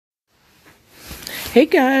Hey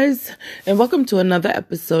guys, and welcome to another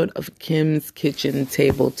episode of Kim's Kitchen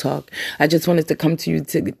Table Talk. I just wanted to come to you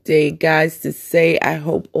today, guys, to say I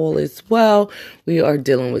hope all is well. We are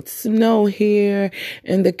dealing with snow here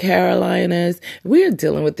in the Carolinas. We are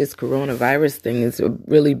dealing with this coronavirus thing. It's a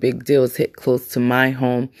really big deal. It's hit close to my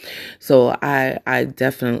home. So I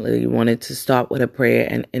definitely wanted to start with a prayer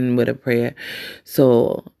and end with a prayer.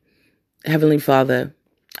 So, Heavenly Father,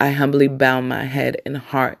 I humbly bow my head and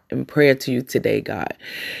heart in prayer to you today, God.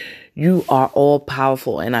 You are all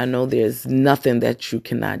powerful, and I know there's nothing that you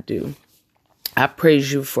cannot do. I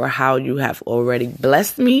praise you for how you have already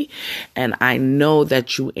blessed me, and I know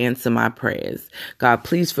that you answer my prayers. God,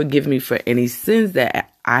 please forgive me for any sins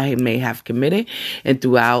that I may have committed and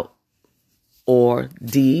throughout or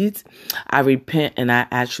deeds. I repent and I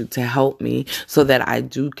ask you to help me so that I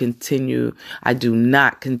do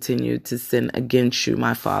not continue to sin against you,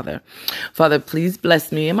 my Father. Father, please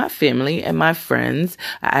bless me and my family and my friends.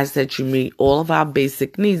 I ask that you meet all of our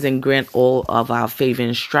basic needs and grant all of our favor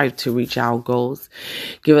and strife to reach our goals.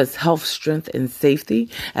 Give us health, strength, and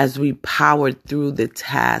safety as we power through the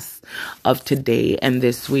tasks of today and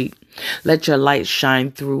this week. Let your light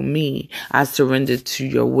shine through me. I surrender to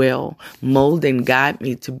your will. Mold and guide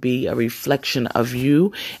me to be a reflection of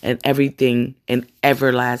you and everything in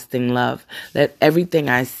everlasting love. Let everything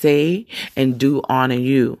I say and do honor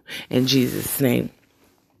you. In Jesus' name,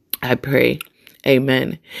 I pray.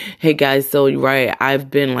 Amen. Hey guys, so right, I've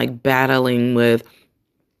been battling with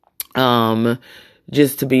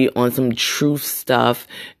just to be on some truth stuff.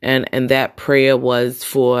 And that prayer was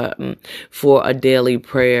for a daily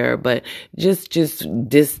prayer, but just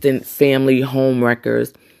distant family home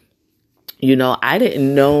wreckers. You know, I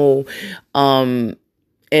didn't know,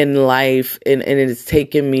 in life, and it has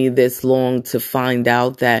taken me this long to find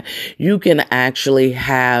out that you can actually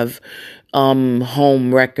have,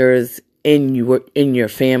 home wreckers in your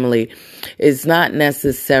family. It's not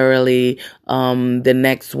necessarily the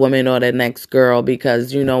next woman or the next girl,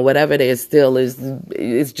 because whatever there still is,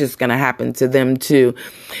 it's just gonna happen to them too.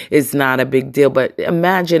 It's not a big deal. But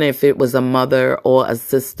imagine if it was a mother or a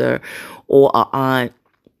sister or an aunt,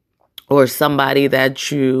 or somebody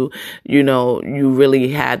that you really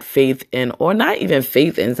had faith in, or not even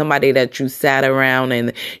faith in, somebody that you sat around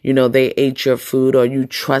and, they ate your food or you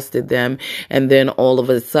trusted them. And then all of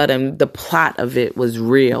a sudden the plot of it was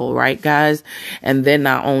real, right, guys? And then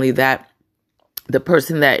not only that, the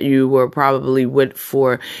person that you were probably with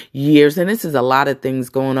for years, and this is a lot of things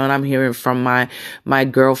going on. I'm hearing from my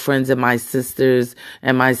girlfriends and my sisters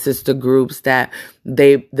and my sister groups that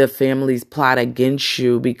the families plot against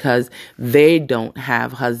you because they don't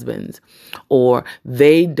have husbands, or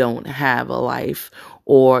they don't have a life,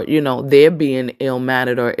 or, they're being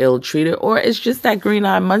ill-mannered or ill-treated, or it's just that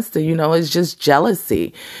green-eyed monster, it's just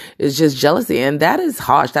jealousy. It's just jealousy. And that is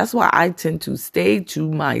harsh. That's why I tend to stay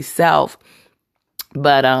to myself.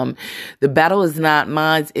 But the battle is not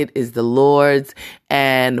mine, it is the Lord's.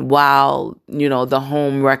 And while, the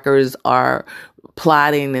home wreckers are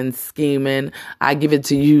plotting and scheming, I give it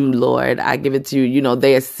to you, Lord. I give it to you.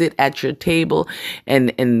 They sit at your table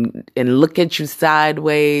and look at you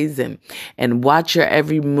sideways and watch your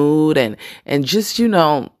every mood and just,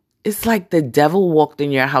 it's like the devil walked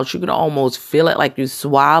in your house. You can almost feel it, like you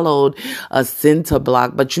swallowed a cinder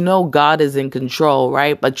block. But God is in control,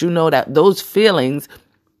 right? But that those feelings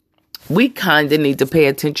we kind of need to pay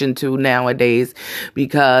attention to nowadays,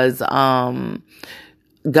 because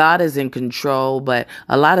God is in control, but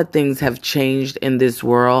a lot of things have changed in this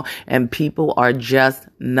world, and people are just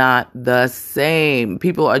not the same.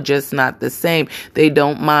 People are just not the same. They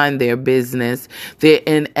don't mind their business. They're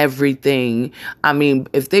in everything. I mean,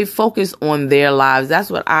 if they focus on their lives,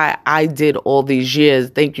 that's what I did all these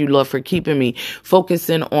years. Thank you, Lord, for keeping me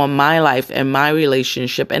focusing on my life and my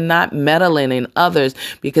relationship and not meddling in others,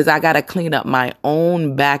 because I got to clean up my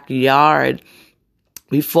own backyard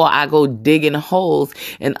before I go digging holes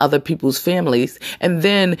in other people's families. And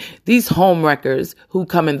then these home wreckers who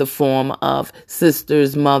come in the form of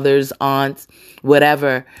sisters, mothers, aunts,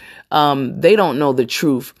 whatever, they don't know the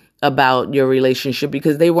truth about your relationship,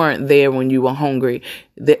 because they weren't there when you were hungry.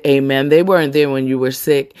 Amen. They weren't there when you were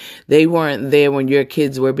sick. They weren't there when your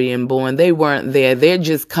kids were being born. They weren't there. They're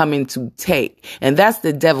just coming to take. And that's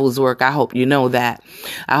the devil's work. I hope you know that.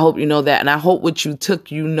 I hope you know that. And I hope what you took,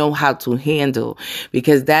 how to handle,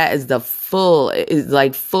 because that is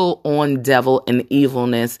full on devil and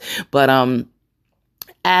evilness. But,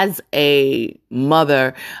 as a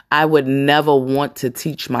mother, I would never want to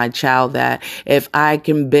teach my child that. If I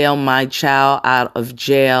can bail my child out of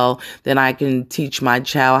jail, then I can teach my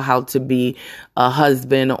child how to be a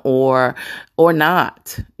husband or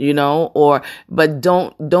not, but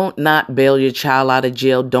don't not bail your child out of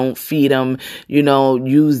jail. Don't feed them,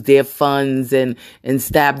 use their funds and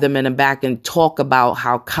stab them in the back and talk about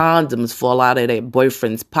how condoms fall out of their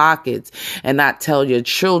boyfriend's pockets and not tell your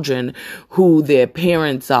children who their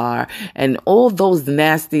parents are. And all those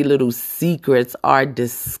nasty little secrets are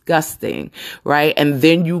disgusting, right? And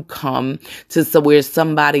then you come to where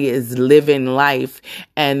somebody is living life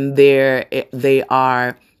and they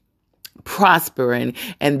are prospering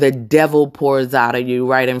and the devil pours out of you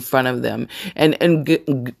right in front of them. And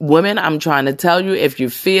women, I'm trying to tell you, if you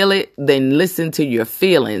feel it, then listen to your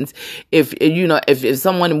feelings. If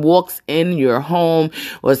someone walks in your home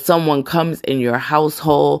or someone comes in your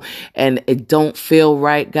household and it don't feel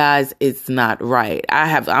right, guys, it's not right.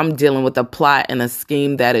 I'm dealing with a plot and a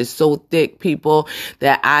scheme that is so thick, people,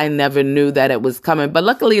 that I never knew that it was coming. But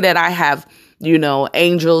luckily that I have,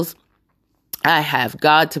 angels. I have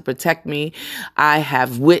God to protect me. I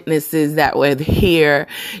have witnesses that were here,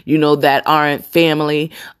 that aren't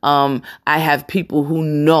family. I have people who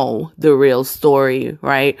know the real story,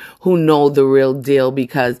 right? Who know the real deal,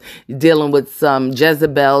 because dealing with some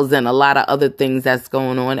Jezebels and a lot of other things that's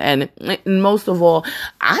going on. And most of all,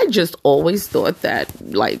 I just always thought that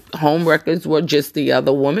home wreckers were just the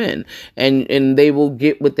other woman and they will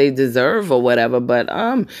get what they deserve or whatever. But,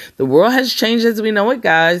 the world has changed as we know it,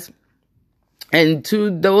 guys. And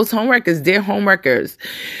to those homewreckers, dear homewreckers,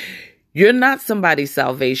 you're not somebody's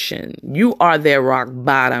salvation. You are their rock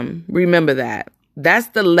bottom. Remember that. That's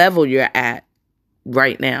the level you're at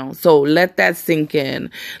right now. So let that sink in.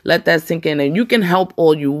 Let that sink in. And you can help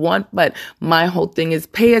all you want, but my whole thing is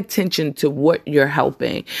pay attention to what you're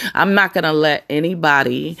helping. I'm not going to let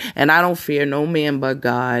anybody, and I don't fear no man but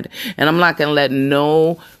God, and I'm not going to let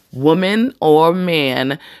no woman or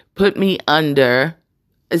man put me under,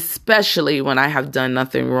 especially when I have done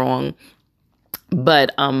nothing wrong,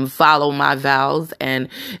 but follow my vows and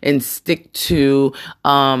stick to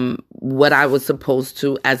what I was supposed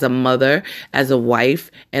to as a mother, as a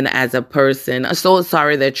wife, and as a person. I'm so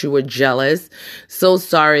sorry that you were jealous. So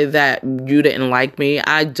sorry that you didn't like me.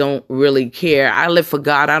 I don't really care. I live for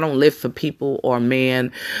God. I don't live for people or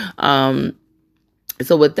man.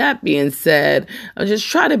 So with that being said, I'll just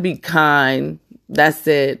try to be kind. That's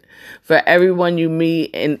it. For everyone you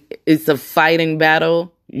meet, and it's a fighting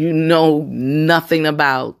battle you know nothing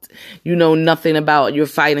about. You're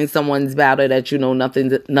fighting someone's battle that you know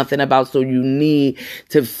nothing about. So you need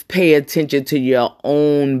to pay attention to your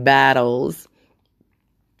own battles.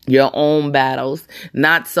 Your own battles,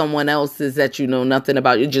 not someone else's that you know nothing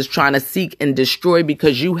about. You're just trying to seek and destroy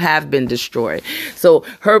because you have been destroyed. So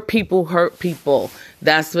hurt people.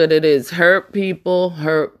 That's what it is. Hurt people.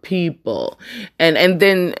 And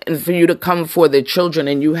then for you to come for the children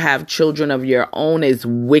and you have children of your own is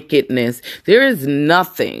wickedness. There is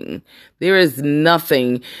nothing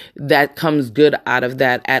that comes good out of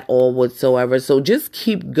that at all whatsoever. So just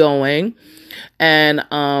keep going and,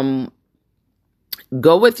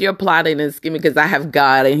 go with your plotting and scheming, because I have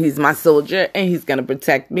God and He's my soldier and He's going to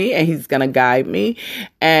protect me and He's going to guide me.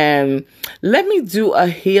 And let me do a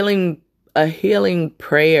healing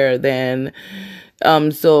prayer then.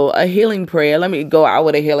 So a healing prayer. Let me go out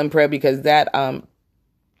with a healing prayer because that,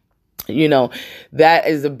 that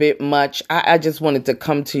is a bit much. I just wanted to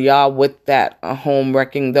come to y'all with that home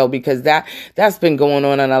wrecking though, because that's been going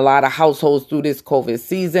on in a lot of households through this COVID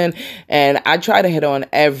season. And I try to hit on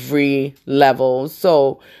every level.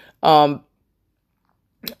 So,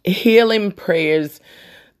 healing prayers,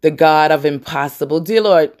 the God of impossible. Dear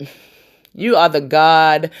Lord, you are the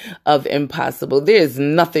God of impossible. There is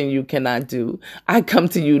nothing you cannot do. I come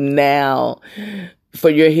to you now for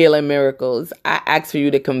your healing miracles. I ask for you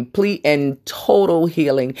to complete and total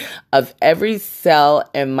healing of every cell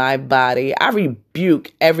in my body. I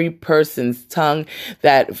rebuke every person's tongue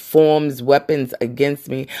that forms weapons against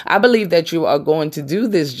me. I believe that you are going to do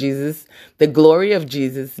this, Jesus, the glory of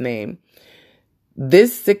Jesus' name.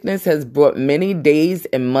 This sickness has brought many days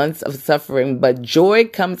and months of suffering, but joy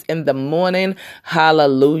comes in the morning.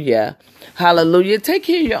 Hallelujah. Hallelujah. Take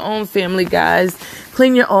care of your own family, guys.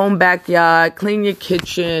 Clean your own backyard. Clean your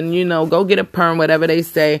kitchen. Go get a perm, whatever they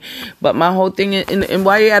say. But my whole thing, and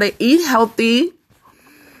why you gotta eat healthy,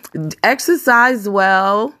 exercise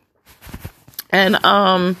well,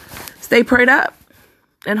 and stay prayed up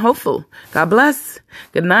and hopeful. God bless.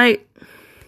 Good night.